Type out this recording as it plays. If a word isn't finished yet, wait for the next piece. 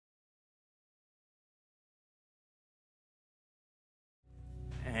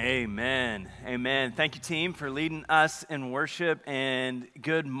Amen. Amen. Thank you, team, for leading us in worship, and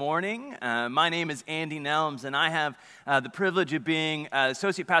good morning. My name is Andy Nelms, and I have the privilege of being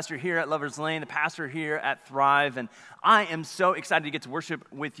associate pastor here at Lover's Lane, the pastor here at Thrive, and I am so excited to get to worship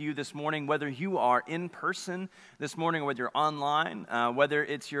with you this morning, whether you are in person this morning or whether you're online, whether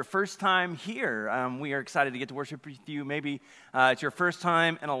it's your first time here. We are excited to get to worship with you. Maybe it's your first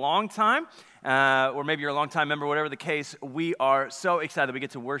time in a long time, or maybe you're a long-time member, whatever the case. We are so excited we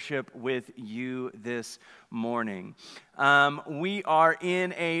get to worship with you this morning. We are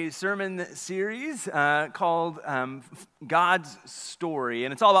in a sermon series called God's Story,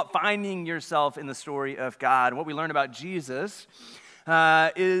 and it's all about finding yourself in the story of God. And what we learn about Jesus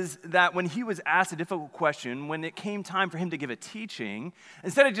is that when he was asked a difficult question, when it came time for him to give a teaching,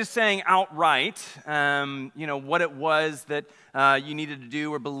 instead of just saying outright, what it was that you needed to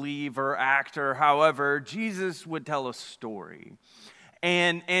do or believe or act or however, Jesus would tell a story.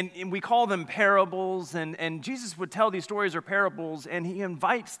 And we call them parables, and Jesus would tell these stories or parables, and he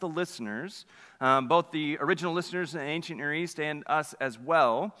invites the listeners, both the original listeners in the ancient Near East and us as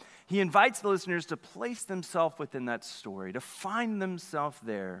well. He invites the listeners to place themselves within that story, to find themselves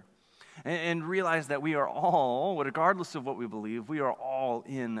there, and realize that we are all, regardless of what we believe, we are all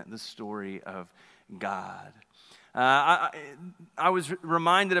in the story of God. I was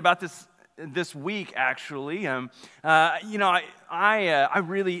reminded about this week, actually. I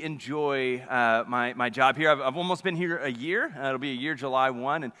really enjoy my job here. I've almost been here a year. It'll be a year, July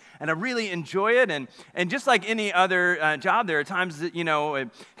 1, and I really enjoy it. And just like any other job, there are times that,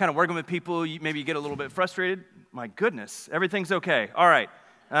 kind of working with people, maybe you get a little bit frustrated. My goodness, everything's okay. All right.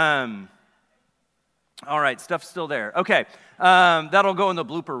 All right, stuff's still there. Okay, that'll go in the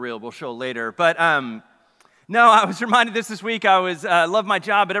blooper reel we'll show later. But no, I was reminded this week. I love my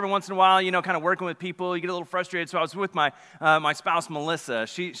job, but every once in a while, kind of working with people, you get a little frustrated. So I was with my spouse, Melissa.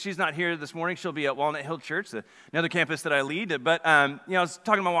 She's not here this morning. She'll be at Walnut Hill Church, another campus that I lead. But I was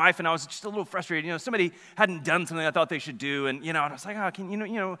talking to my wife, and I was just a little frustrated. Somebody hadn't done something I thought they should do, and I was like,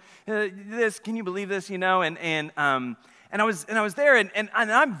 oh, this? Can you believe this? And I was there, and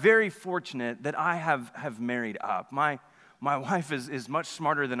I'm very fortunate that I have married up. My wife is much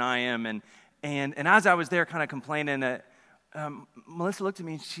smarter than I am, and as I was there kind of complaining, Melissa looked at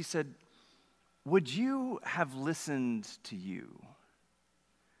me and she said, would you have listened to you?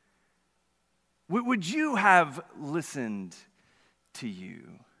 Would you have listened to you?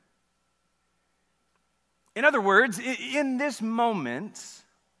 In other words, in this moment,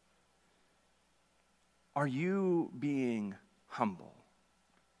 are you being humble?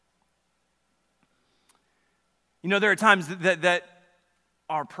 There are times that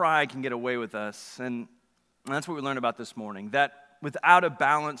our pride can get away with us, and that's what we learned about this morning, that without a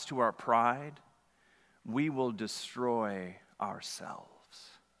balance to our pride, we will destroy ourselves.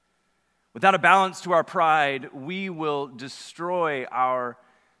 Without a balance to our pride, we will destroy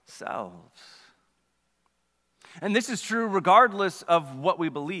ourselves. And this is true regardless of what we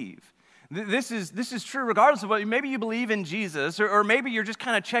believe. This is true regardless of what, maybe you believe in Jesus, or maybe you're just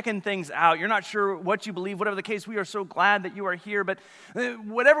kind of checking things out. You're not sure what you believe. Whatever the case, we are so glad that you are here. But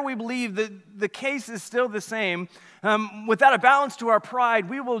whatever we believe, the case is still the same. Without a balance to our pride,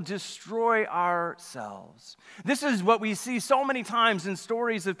 we will destroy ourselves. This is what we see so many times in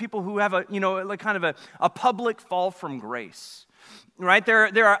stories of people who have a public fall from grace. Right?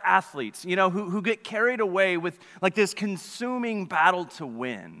 There are athletes, who get carried away with like this consuming battle to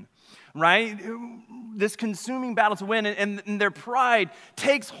win. Right? This consuming battle to win, and their pride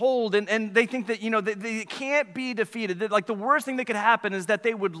takes hold, and they think that, they can't be defeated. That, like, the worst thing that could happen is that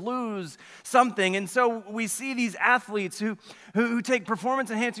they would lose something. And so we see these athletes who take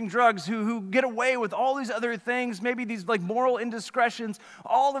performance-enhancing drugs, who get away with all these other things, maybe these like moral indiscretions,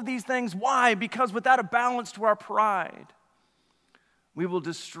 all of these things. Why? Because without a balance to our pride, we will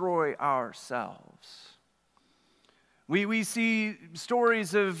destroy ourselves. We see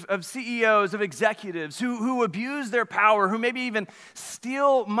stories of CEOs, of executives who abuse their power, who maybe even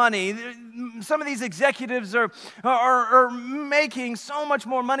steal money. Some of these executives are making so much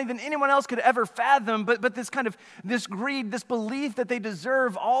more money than anyone else could ever fathom, but this greed, this belief that they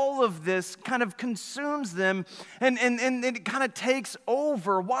deserve all of this kind of consumes them, and it kind of takes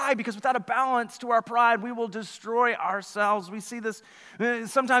over. Why? Because without a balance to our pride, we will destroy ourselves. We see this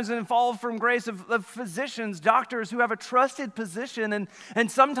sometimes in fall from grace of physicians, doctors who have a trusted position,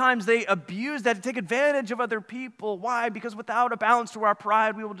 and sometimes they abuse that to take advantage of other people. Why? Because without a balance to our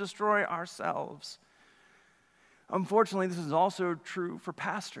pride, we will destroy ourselves. Unfortunately, this is also true for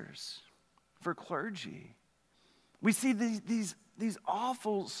pastors, for clergy. We see these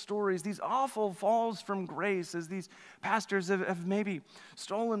awful stories, these awful falls from grace, as these pastors have maybe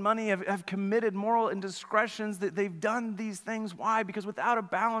stolen money, have committed moral indiscretions, that they've done these things. Why? Because without a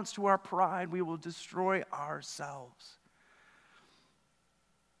balance to our pride, we will destroy ourselves.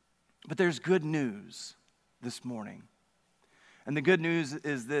 But there's good news this morning. And the good news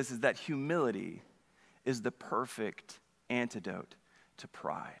is this, is that humility is the perfect antidote to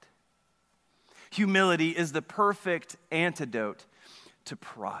pride. Humility is the perfect antidote to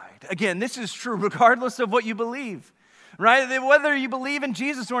pride. Again, this is true regardless of what you believe, right? Whether you believe in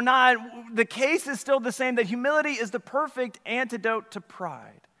Jesus or not, the case is still the same, that humility is the perfect antidote to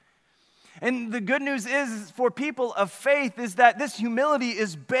pride. And the good news is, for people of faith, is that this humility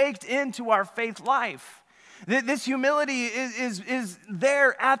is baked into our faith life. This humility is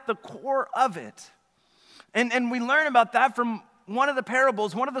there at the core of it. And we learn about that from one of the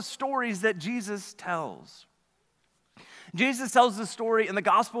parables, one of the stories that Jesus tells. Jesus tells this story in the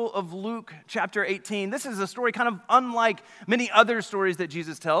Gospel of Luke, chapter 18. This is a story kind of unlike many other stories that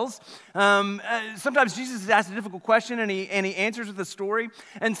Jesus tells. Sometimes Jesus is asked a difficult question and he answers with a story.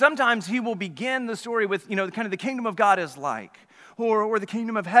 And sometimes he will begin the story with, kind of the kingdom of God is like, or the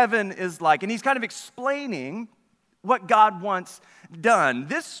kingdom of heaven is like. And he's kind of explaining what God wants done.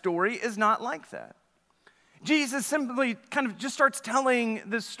 This story is not like that. Jesus simply kind of just starts telling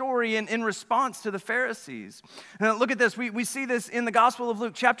this story in response to the Pharisees. Now, look at this. We see this in the Gospel of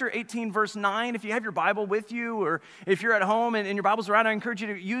Luke, chapter 18, verse 9. If you have your Bible with you, or if you're at home and your Bible's around, I encourage you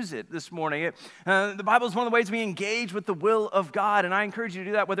to use it this morning. The Bible is one of the ways we engage with the will of God, and I encourage you to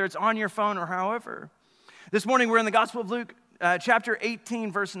do that, whether it's on your phone or however. This morning, we're in the Gospel of Luke, chapter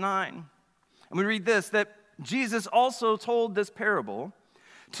 18, verse 9. And we read this, that Jesus also told this parable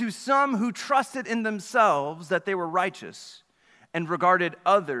to some who trusted in themselves that they were righteous and regarded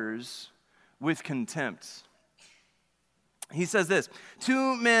others with contempt. He says this,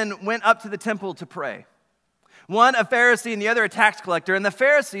 2 men went up to the temple to pray. One a Pharisee and the other a tax collector. And the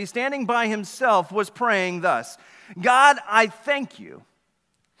Pharisee, standing by himself, was praying thus, God, I thank you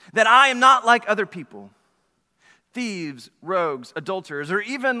that I am not like other people, thieves, rogues, adulterers, or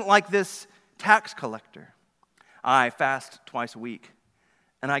even like this tax collector. I fast twice a week,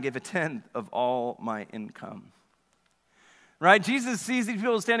 and I give a tenth of all my income. Right? Jesus sees these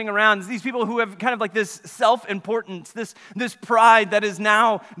people standing around, these people who have kind of like this self-importance, this pride that is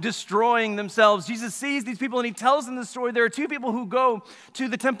now destroying themselves. Jesus sees these people and he tells them the story. There are 2 people who go to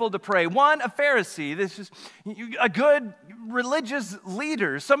the temple to pray. One, a Pharisee. This is a good religious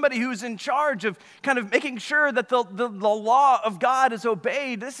leader, somebody who's in charge of kind of making sure that the law of God is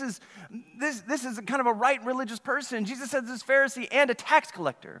obeyed. This is kind of a right religious person. Jesus says this Pharisee and a tax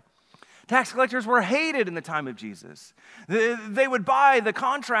collector. Tax collectors were hated in the time of Jesus. They would buy the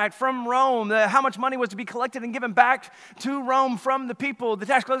contract from Rome, how much money was to be collected and given back to Rome from the people. The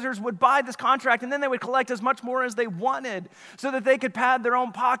tax collectors would buy this contract and then they would collect as much more as they wanted so that they could pad their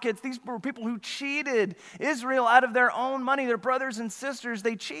own pockets. These were people who cheated Israel out of their own money. Their brothers and sisters,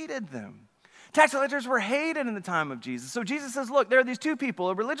 they cheated them. Tax collectors were hated in the time of Jesus. So Jesus says, look, there are these 2 people,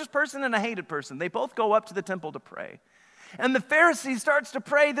 a religious person and a hated person. They both go up to the temple to pray. And the Pharisee starts to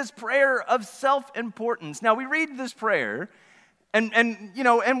pray this prayer of self-importance. Now, we read this prayer,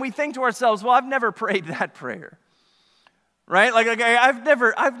 and we think to ourselves, well, I've never prayed that prayer, right? Like okay, I've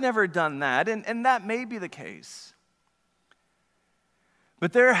never done that, and that may be the case.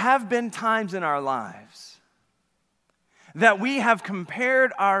 But there have been times in our lives that we have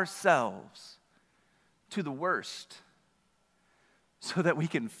compared ourselves to the worst so that we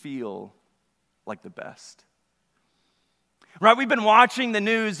can feel like the best. Right, we've been watching the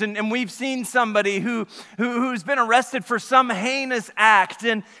news and we've seen somebody who's been arrested for some heinous act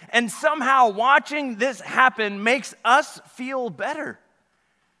and somehow watching this happen makes us feel better.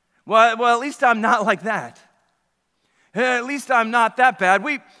 Well, at least I'm not like that. At least I'm not that bad.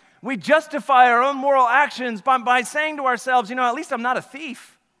 We justify our own moral actions by saying to ourselves, at least I'm not a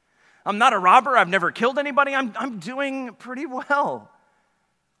thief. I'm not a robber. I've never killed anybody. I'm doing pretty well.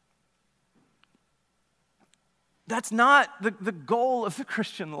 That's not the goal of the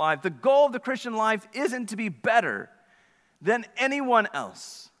Christian life. The goal of the Christian life isn't to be better than anyone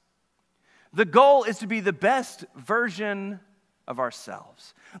else. The goal is to be the best version of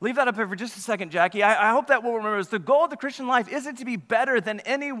ourselves. Leave that up here for just a second, Jackie. I hope that we'll remember this. The goal of the Christian life isn't to be better than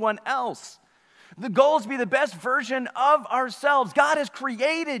anyone else. The goal is to be the best version of ourselves. God has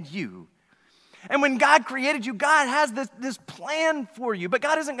created you. And when God created you, God has this plan for you. But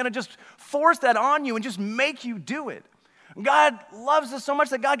God isn't going to just force that on you and just make you do it. God loves us so much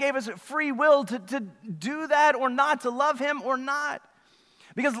that God gave us free will to do that or not, to love him or not.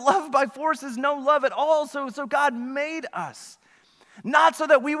 Because love by force is no love at all. So God made us. Not so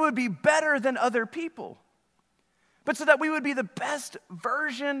that we would be better than other people, but so that we would be the best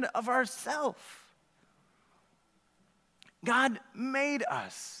version of ourselves. God made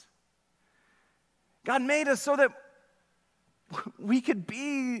us. God made us so that we could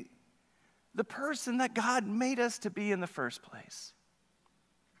be the person that God made us to be in the first place.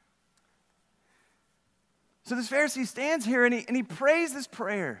 So this Pharisee stands here and he prays this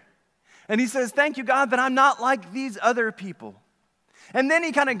prayer. And he says, thank you, God, that I'm not like these other people. And then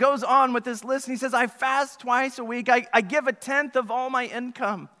he kind of goes on with this list and he says, I fast twice a week. I give a tenth of all my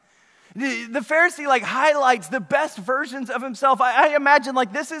income. The Pharisee highlights the best versions of himself. I imagine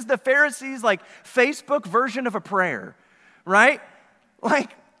this is the Pharisee's Facebook version of a prayer, right?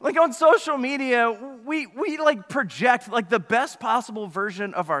 Like on social media, we project the best possible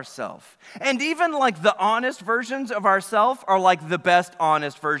version of ourselves. And even the honest versions of ourselves are the best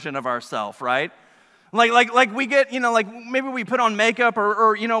honest version of ourselves, right? Like we get, maybe we put on makeup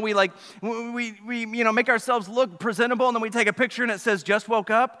or we make ourselves look presentable and then we take a picture and it says just woke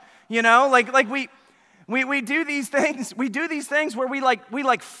up, we do these things. We do these things where we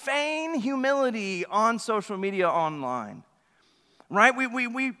feign humility on social media online. Right?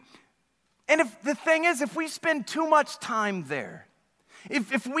 And if the thing is, if we spend too much time there,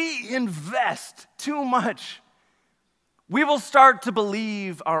 if we invest too much, we will start to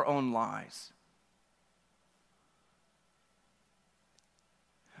believe our own lies.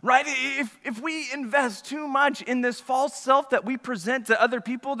 Right? If we invest too much in this false self that we present to other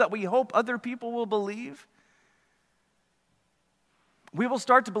people, that we hope other people will believe, we will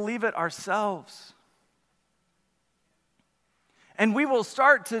start to believe it ourselves. And we will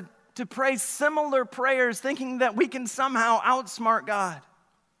start to pray similar prayers thinking that we can somehow outsmart God.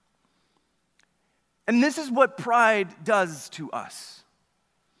 And this is what pride does to us.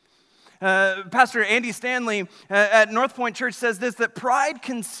 Pastor Andy Stanley at North Point Church says this, that pride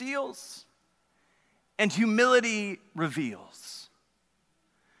conceals and humility reveals.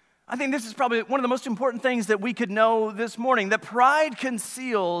 I think this is probably one of the most important things that we could know this morning, that pride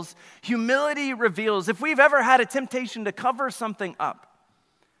conceals, humility reveals. If we've ever had a temptation to cover something up,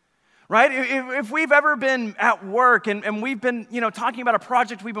 right? If we've ever been at work and we've been, talking about a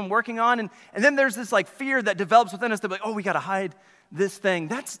project we've been working on, and then there's this fear that develops within us that we got to hide this thing.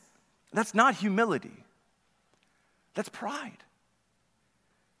 That's not humility. That's pride.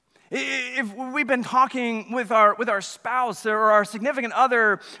 If we've been talking with our spouse or our significant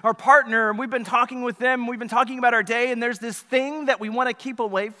other, our partner, we've been talking with them, we've been talking about our day, and there's this thing that we want to keep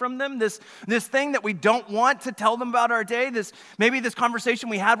away from them, this thing that we don't want to tell them about our day, maybe this conversation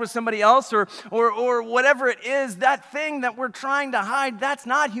we had with somebody else or whatever it is, that thing that we're trying to hide, that's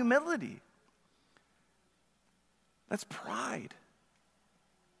not humility. That's pride.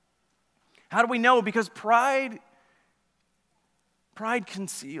 How do we know? Because pride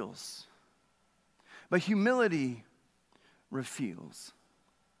conceals, but humility reveals.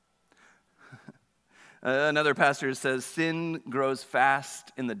 Another pastor says, sin grows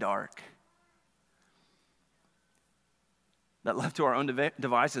fast in the dark. That left to our own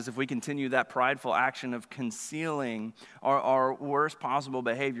devices, if we continue that prideful action of concealing our worst possible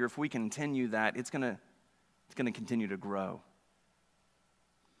behavior, if we continue that, it's going to continue to grow.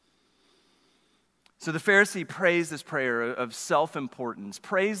 So the Pharisee prays this prayer of self-importance,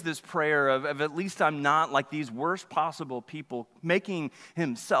 prays this prayer of at least I'm not like these worst possible people, making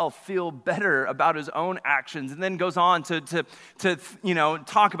himself feel better about his own actions, and then goes on to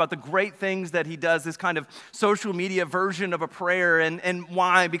talk about the great things that he does, this kind of social media version of a prayer, and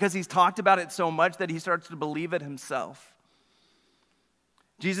why? Because he's talked about it so much that he starts to believe it himself.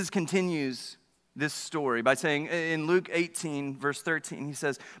 Jesus continues this story by saying in Luke 18, verse 13, he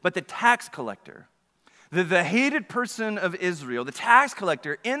says, but the tax collector, the hated person of Israel, the tax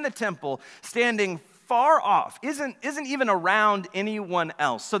collector in the temple, standing far off, isn't even around anyone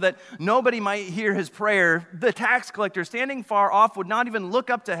else, so that nobody might hear his prayer. The tax collector, standing far off, would not even look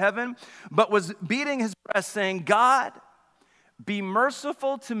up to heaven, but was beating his breast, saying, God, be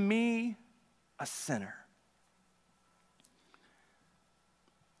merciful to me, a sinner.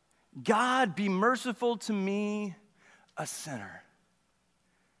 God, be merciful to me, a sinner.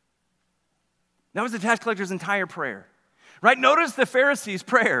 That was the tax collector's entire prayer, right? Notice the Pharisee's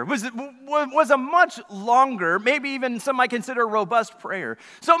prayer was a much longer, maybe even some might consider a robust prayer.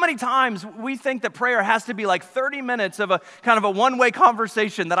 So many times we think that prayer has to be 30 minutes of a kind of a one-way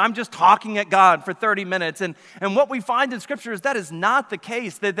conversation, that I'm just talking at God for 30 minutes. And what we find in Scripture is that is not the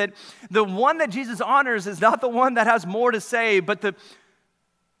case, that the one that Jesus honors is not the one that has more to say, but the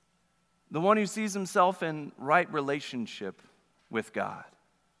one who sees himself in right relationship with God.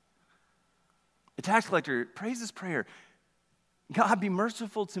 The tax collector prays this prayer. God, be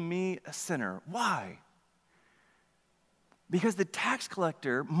merciful to me, a sinner. Why? Because the tax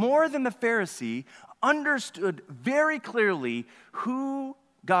collector, more than the Pharisee, understood very clearly who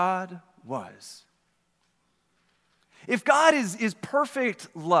God was. If God is perfect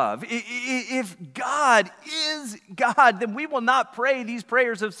love, if God is God, then we will not pray these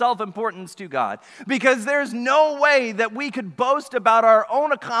prayers of self-importance to God, because there's no way that we could boast about our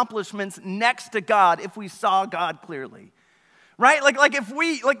own accomplishments next to God if we saw God clearly. Right? Like if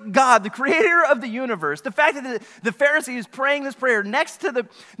we, like God, the creator of the universe, the fact that the Pharisee is praying this prayer next to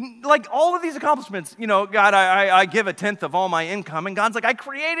like all of these accomplishments, God, I give a tenth of all my income, and God's like, I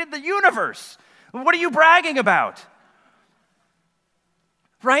created the universe. What are you bragging about?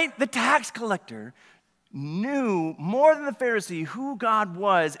 Right? The tax collector knew more than the Pharisee who God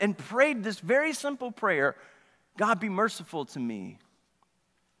was and prayed this very simple prayer, God, be merciful to me,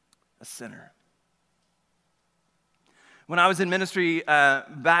 a sinner. When I was in ministry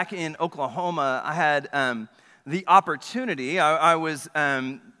back in Oklahoma, I had the opportunity, I was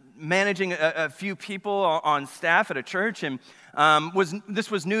managing a few people on staff at a church, and this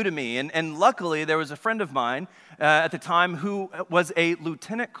was new to me. And luckily, there was a friend of mine at the time who was a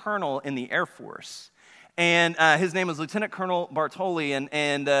lieutenant colonel in the Air Force. And his name was Lieutenant Colonel Bartoli,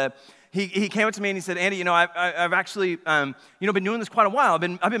 and he came up to me and he said, Andy, I've actually, been doing this quite a while.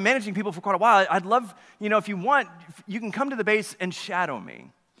 I've been managing people for quite a while. I'd love, if you want, you can come to the base and shadow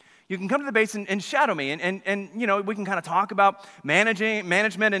me. You can come to the base and shadow me, and we can kind of talk about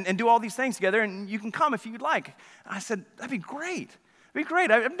management and do all these things together, and you can come if you'd like. And I said, that'd be great. It'd be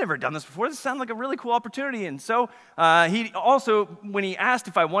great. I've never done this before. This sounds like a really cool opportunity. And so he also, when he asked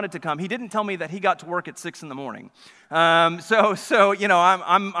if I wanted to come, he didn't tell me that he got to work at 6 a.m. So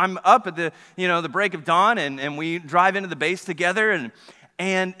I'm up at the break of dawn, and we drive into the base together,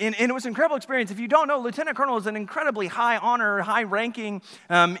 and it was an incredible experience. If you don't know, Lieutenant Colonel is an incredibly high honor, high ranking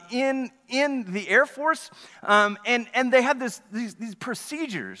in the Air Force, and they have these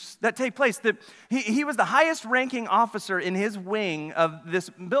procedures that take place. He was the highest ranking officer in his wing of this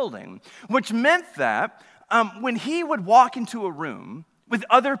building, which meant that when he would walk into a room with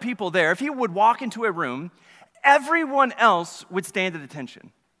other people there, if he would walk into a room, everyone else would stand at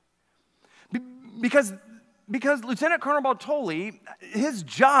attention. Because Lieutenant Colonel Bartoli, his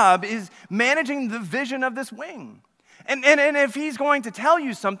job is managing the vision of this wing. And if he's going to tell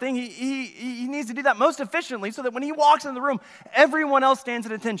you something, he needs to do that most efficiently so that when he walks in the room, everyone else stands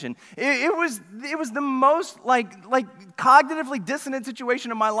at attention. It was the most like cognitively dissonant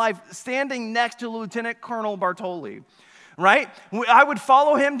situation of my life, standing next to Lieutenant Colonel Bartoli. Right? I would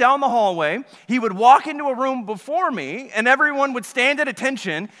follow him down the hallway. He would walk into a room before me, and everyone would stand at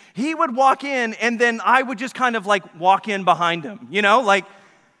attention. He would walk in, and then I would just kind of walk in behind him,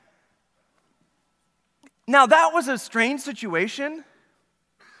 Now, that was a strange situation.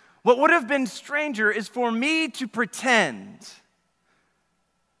 What would have been stranger is for me to pretend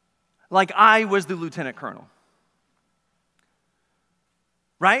like I was the lieutenant colonel.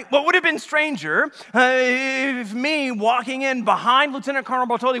 Right? What would have been stranger if me walking in behind Lieutenant Colonel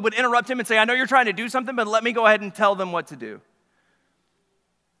Bartoli would interrupt him and say, I know you're trying to do something, but let me go ahead and tell them what to do.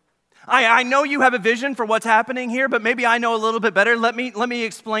 I know you have a vision for what's happening here, but maybe I know a little bit better. Let me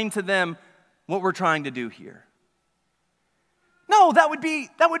explain to them what we're trying to do here. No, that would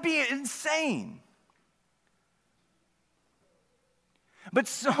be insane. But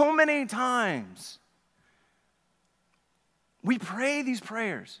so many times, we pray these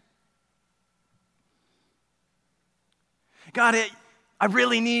prayers. God, I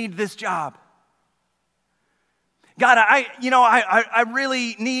really need this job. God, I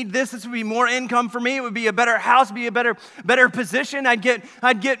really need this. This would be more income for me. It would be a better house, be a better position. I'd get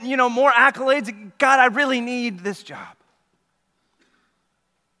more accolades. God, I really need this job.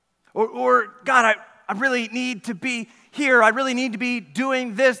 Or God, I really need to be here. I really need to be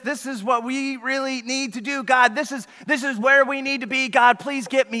doing this. This is what we really need to do. God, this is where we need to be. God, please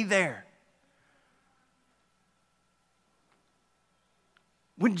get me there.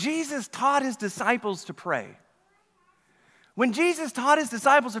 When Jesus taught his disciples to pray,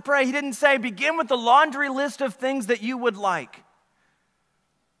 he didn't say, begin with the laundry list of things that you would like.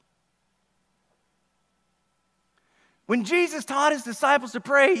 When Jesus taught his disciples to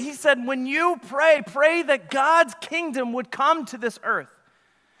pray, he said, when you pray that God's kingdom would come to this earth.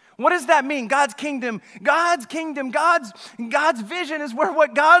 What does that mean? God's kingdom, God's vision is where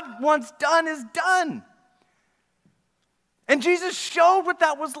what God wants done is done. And Jesus showed what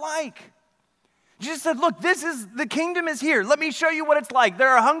that was like. Jesus said, look, the kingdom is here. Let me show you what it's like. There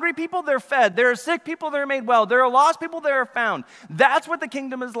are hungry people, they're fed. There are sick people, they're made well. There are lost people, they are found. That's what the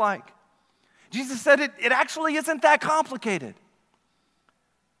kingdom is like. Jesus said it actually isn't that complicated.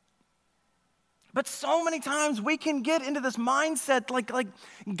 But so many times we can get into this mindset like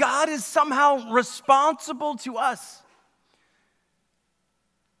God is somehow responsible to us.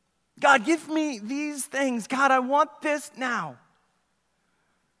 God, give me these things. God, I want this now.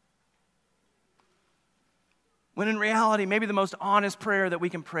 When in reality, maybe the most honest prayer that we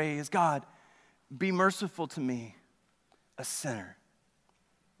can pray is, God, be merciful to me, a sinner.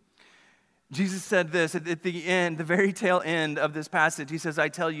 Jesus said this at the end, the very tail end of this passage. He says, I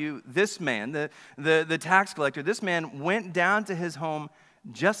tell you, this man, the tax collector, this man went down to his home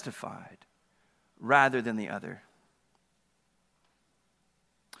justified rather than the other.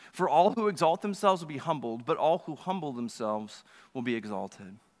 For all who exalt themselves will be humbled, but all who humble themselves will be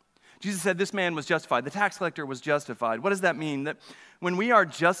exalted. Jesus said this man was justified. The tax collector was justified. What does that mean? That when we are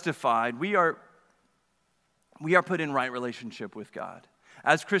justified, we are put in right relationship with God.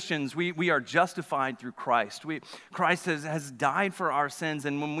 As Christians, we are justified through Christ. Christ has died for our sins,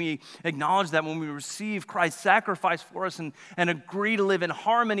 and when we acknowledge that, when we receive Christ's sacrifice for us and agree to live in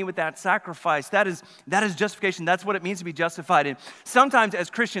harmony with that sacrifice, that is justification. That's what it means to be justified. And sometimes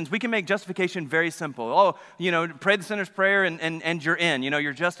as Christians, we can make justification very simple. Oh, pray the sinner's prayer and you're in.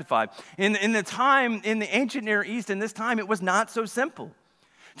 You're justified. In the ancient Near East, in this time, it was not so simple.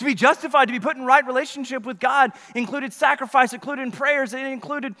 To be justified, to be put in right relationship with God, included sacrifice, included prayers, it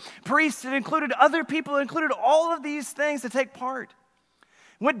included priests, it included other people, it included all of these things to take part.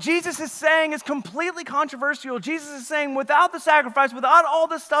 What Jesus is saying is completely controversial. Jesus is saying without the sacrifice, without all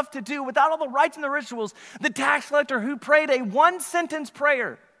the stuff to do, without all the rites and the rituals, the tax collector who prayed a one-sentence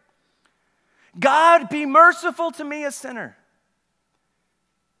prayer, God, be merciful to me, a sinner,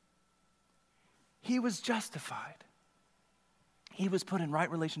 he was justified. He was put in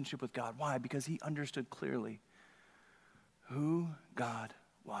right relationship with God. Why? Because he understood clearly who God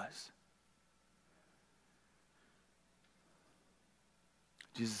was.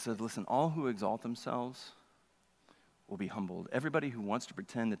 Jesus said, listen, all who exalt themselves will be humbled. Everybody who wants to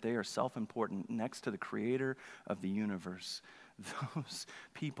pretend that they are self-important next to the creator of the universe, those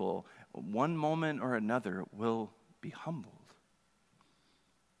people, one moment or another, will be humbled.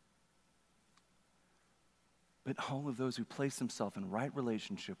 But all of those who place themselves in right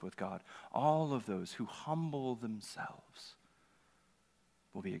relationship with God, all of those who humble themselves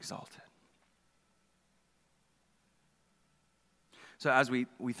will be exalted. So as we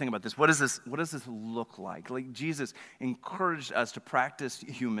think about this, what does this look like? Like Jesus encouraged us to practice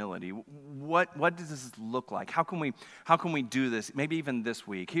humility. What does this look like? How can we do this? Maybe even this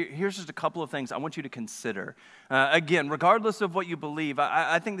week. Here's just a couple of things I want you to consider. Again, regardless of what you believe,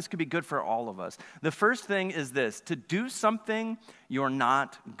 I think this could be good for all of us. The first thing is this: to do something you're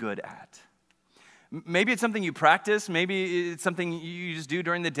not good at. Maybe it's something you practice. Maybe it's something you just do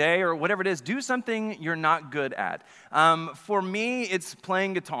during the day or whatever it is. Do something you're not good at. For me, it's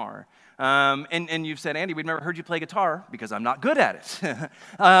playing guitar. And you've said, Andy, we've never heard you play guitar because I'm not good at it.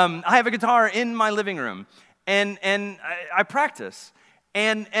 I have a guitar in my living room, and I practice.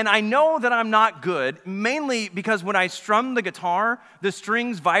 And I know that I'm not good, mainly because when I strum the guitar, the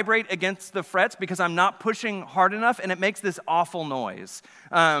strings vibrate against the frets because I'm not pushing hard enough, and it makes this awful noise.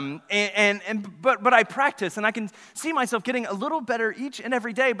 But I practice, and I can see myself getting a little better each and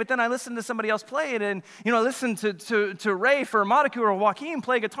every day. But then I listen to somebody else play it, and I listen to Ray for Monaco or Joaquin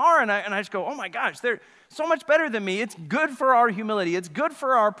play guitar, and I just go, oh my gosh, they're so much better than me. It's good for our humility. It's good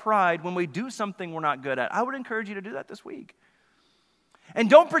for our pride when we do something we're not good at. I would encourage you to do that this week. And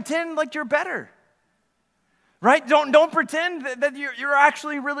don't pretend like you're better, right? Don't pretend that you're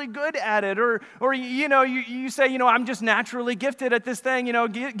actually really good at it, or you say, I'm just naturally gifted at this thing.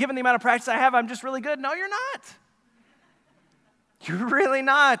 Given the amount of practice I have, I'm just really good. No, you're not. You're really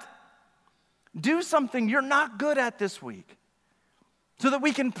not. Do something you're not good at this week, so that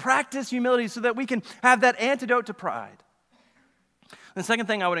we can practice humility, so that we can have that antidote to pride. The second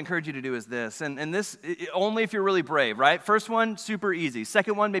thing I would encourage you to do is this, and this only if you're really brave, right? First one, super easy.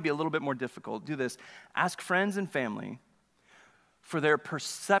 Second one, maybe a little bit more difficult. Do this. Ask friends and family for their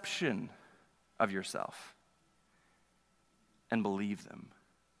perception of yourself and believe them.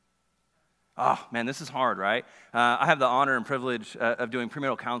 Oh, man, this is hard, right? I have the honor and privilege of doing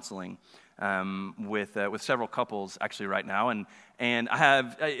premarital counseling with several couples actually right now, and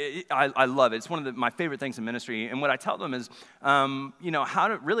I love it. It's one of my favorite things in ministry. And what I tell them is, how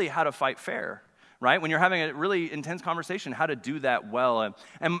to fight fair, right? When you're having a really intense conversation, how to do that well.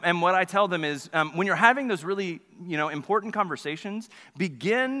 And what I tell them is, when you're having those really important conversations,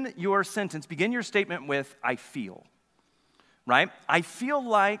 begin your statement with "I feel," right? I feel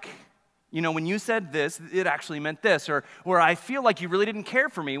like. When you said this, it actually meant this. Or I feel like you really didn't care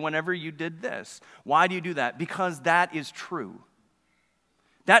for me whenever you did this. Why do you do that? Because that is true.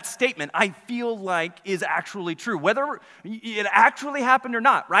 That statement, I feel like, is actually true. Whether it actually happened or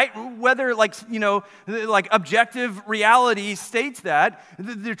not, right? Whether, like objective reality states that,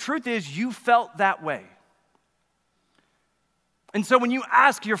 the truth is you felt that way. And so when you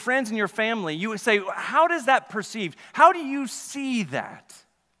ask your friends and your family, you say, how does that perceived? How do you see that?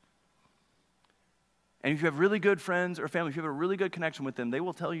 And if you have really good friends or family, if you have a really good connection with them, they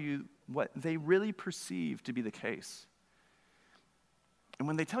will tell you what they really perceive to be the case. And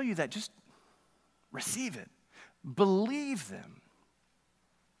when they tell you that, just receive it. Believe them.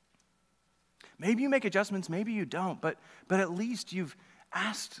 Maybe you make adjustments, maybe you don't, but at least you've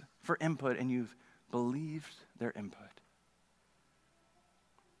asked for input and you've believed their input.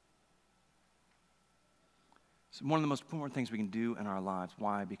 It's one of the most important things we can do in our lives.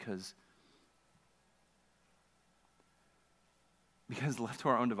 Why? Because left to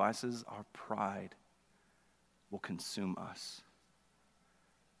our own devices, our pride will consume us.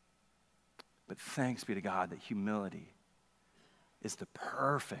 But thanks be to God that humility is the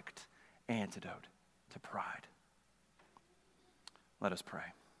perfect antidote to pride. Let us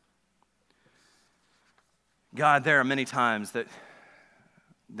pray. God, there are many times that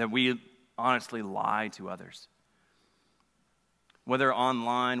we honestly lie to others. Whether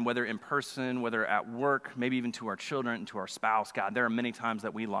online, whether in person, whether at work, maybe even to our children and to our spouse, God, there are many times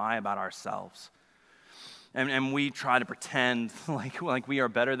that we lie about ourselves. And we try to pretend like we are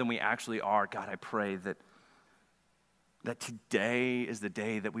better than we actually are. God, I pray that today is the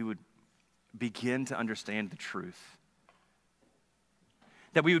day that we would begin to understand the truth.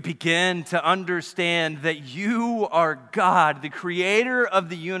 That we would begin to understand that you are God, the creator of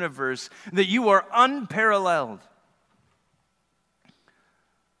the universe, that you are unparalleled.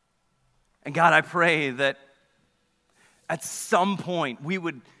 And God, I pray that at some point we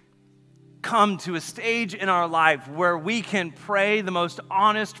would come to a stage in our life where we can pray the most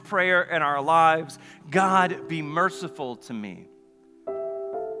honest prayer in our lives. God, be merciful to me,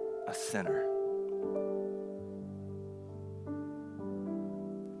 a sinner.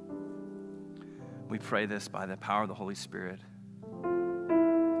 We pray this by the power of the Holy Spirit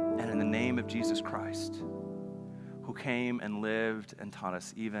and in the name of Jesus Christ, who came and lived and taught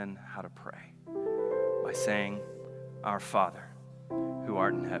us even how to pray by saying, Our Father, who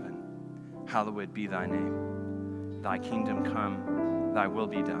art in heaven, hallowed be thy name. Thy kingdom come, thy will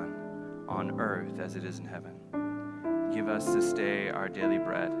be done, on earth as it is in heaven. Give us this day our daily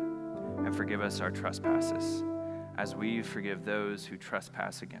bread, and forgive us our trespasses, as we forgive those who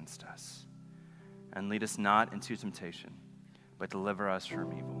trespass against us. And lead us not into temptation, but deliver us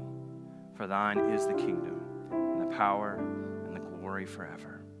from evil. For thine is the kingdom, and the power, and the glory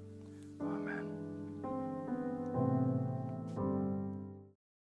forever.